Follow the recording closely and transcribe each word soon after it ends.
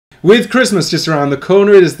With Christmas just around the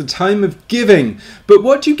corner, it is the time of giving. But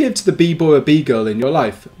what do you give to the b-boy or b-girl in your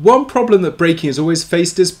life? One problem that breaking has always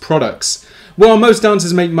faced is products. While most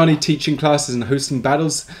dancers make money teaching classes and hosting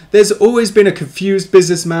battles, there's always been a confused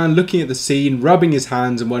businessman looking at the scene, rubbing his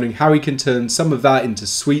hands and wondering how he can turn some of that into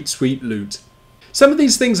sweet, sweet loot. Some of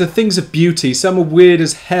these things are things of beauty, some are weird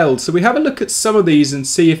as hell, so we have a look at some of these and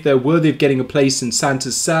see if they're worthy of getting a place in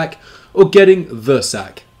Santa's sack or getting the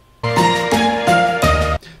sack.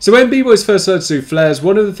 So when b-boys first learn to do flares,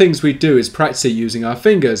 one of the things we do is practice it using our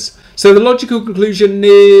fingers. So the logical conclusion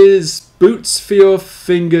is boots for your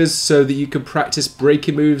fingers so that you can practice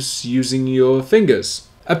breaking moves using your fingers.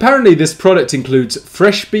 Apparently this product includes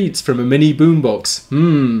fresh beats from a mini boombox.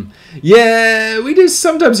 Yeah, we do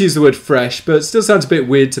sometimes use the word fresh, but it still sounds a bit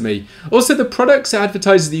weird to me. Also, the product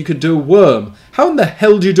advertises that you could do a worm. How in the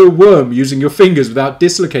hell do you do a worm using your fingers without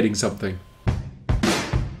dislocating something?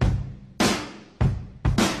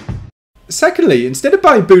 Secondly, instead of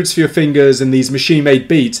buying boots for your fingers and these machine-made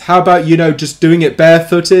beats, how about, just doing it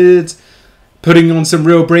barefooted, putting on some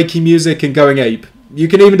real breaking music and going ape? You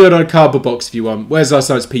can even do it on a cardboard box if you want. Where's last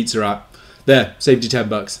night's pizza at? There, saved you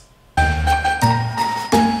 $10.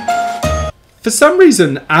 For some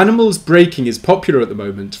reason, animals breaking is popular at the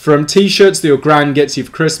moment. From t-shirts that your gran gets you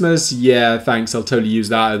for Christmas, yeah, thanks, I'll totally use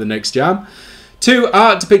that at the next jam, to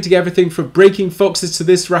art depicting everything from breaking foxes to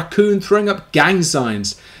this raccoon throwing up gang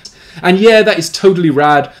signs. And yeah, that is totally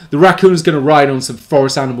rad. The raccoon's going to ride on some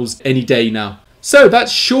forest animals any day now. So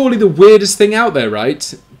that's surely the weirdest thing out there,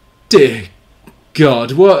 right? Dear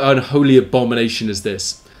God, what unholy abomination is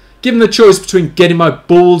this? Given the choice between getting my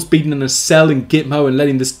balls beaten in a cell in Gitmo and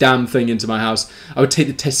letting this damn thing into my house, I would take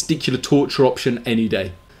the testicular torture option any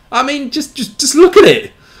day. I mean, just look at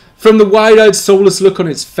it! From the wide-eyed, soulless look on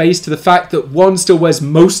its face to the fact that one still wears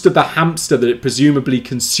most of the hamster that it presumably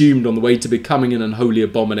consumed on the way to becoming an unholy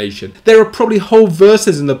abomination. There are probably whole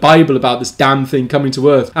verses in the Bible about this damn thing coming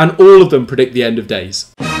to Earth, and all of them predict the end of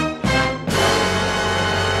days.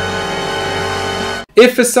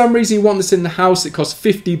 If for some reason you want this in the house, it costs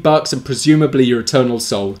 $50 and presumably your eternal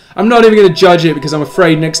soul. I'm not even going to judge it because I'm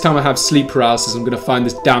afraid next time I have sleep paralysis I'm going to find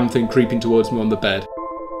this damn thing creeping towards me on the bed.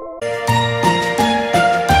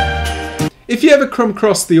 If you ever come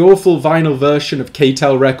across the awful vinyl version of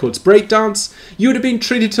K-Tel Records' Breakdance, you would have been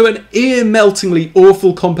treated to an ear-meltingly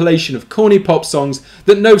awful compilation of corny pop songs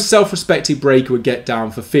that no self-respecting breaker would get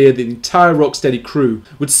down for fear the entire Rocksteady crew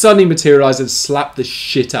would suddenly materialise and slap the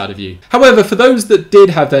shit out of you. However, for those that did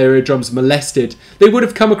have their eardrums molested, they would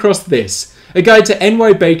have come across this, a guide to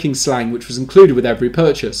NY baking slang which was included with every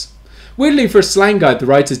purchase. Weirdly, for a slang guide, the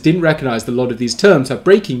writers didn't recognise that a lot of these terms have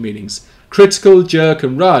breaking meanings. Critical, jerk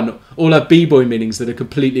and run all have b-boy meanings that are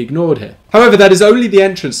completely ignored here. However, that is only the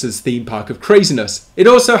entrance to this theme park of craziness. It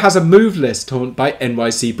also has a move list taught by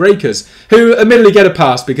NYC breakers, who admittedly get a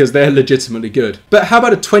pass because they're legitimately good. But how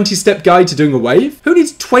about a 20-step guide to doing a wave? Who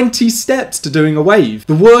needs 20 steps to doing a wave?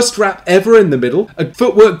 The worst rap ever in the middle, a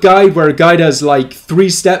footwork guide where a guy does like 3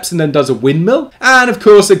 steps and then does a windmill, and of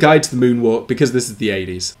course a guide to the moonwalk because this is the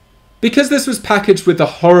 80s. Because this was packaged with the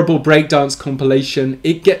horrible breakdance compilation,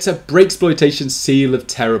 it gets a breaksploitation seal of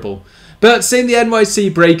terrible. But seeing the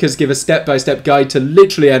NYC breakers give a step-by-step guide to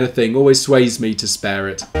literally anything always sways me to spare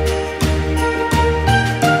it.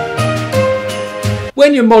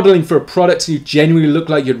 When you're modelling for a product and you genuinely look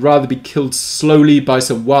like you'd rather be killed slowly by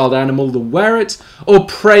some wild animal than wear it, or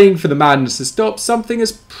praying for the madness to stop, something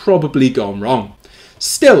has probably gone wrong.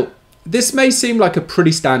 Still, this may seem like a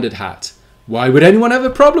pretty standard hat. Why would anyone have a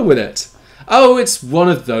problem with it? Oh, it's one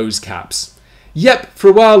of those caps. Yep, for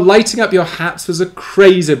a while lighting up your hats was a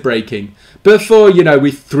craze of breaking. Before,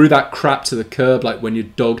 we threw that crap to the curb like when your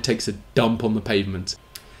dog takes a dump on the pavement.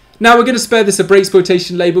 Now we're going to spare this a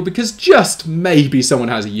breaksploitation label because just maybe someone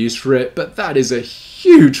has a use for it, but that is a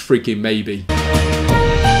huge freaking maybe.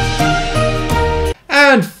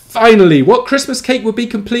 And finally, what Christmas cake would be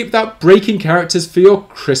complete without breaking characters for your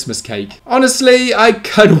Christmas cake? Honestly, I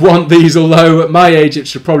kind of want these, although at my age it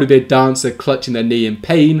should probably be a dancer clutching their knee in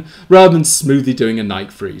pain rather than smoothly doing a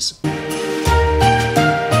night freeze.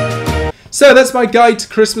 So that's my guide to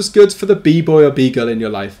Christmas goods for the b-boy or b-girl in your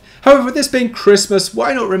life. However, with this being Christmas,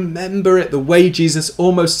 why not remember it the way Jesus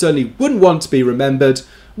almost certainly wouldn't want to be remembered,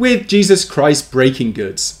 with Jesus Christ breaking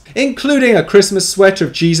goods. Including a Christmas sweater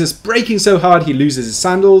of Jesus breaking so hard he loses his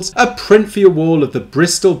sandals, a print for your wall of the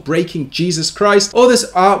Bristol breaking Jesus Christ, or this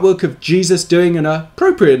artwork of Jesus doing an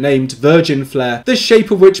appropriate named virgin flare, the shape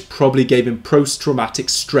of which probably gave him post-traumatic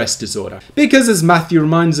stress disorder. Because as Matthew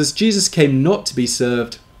reminds us, Jesus came not to be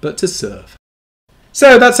served, but to serve.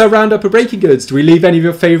 So that's our roundup of breaking goods. Do we leave any of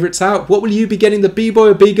your favourites out? What will you be getting the B-boy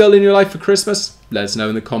or B-girl in your life for Christmas? Let us know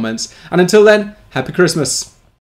in the comments. And until then, Happy Christmas.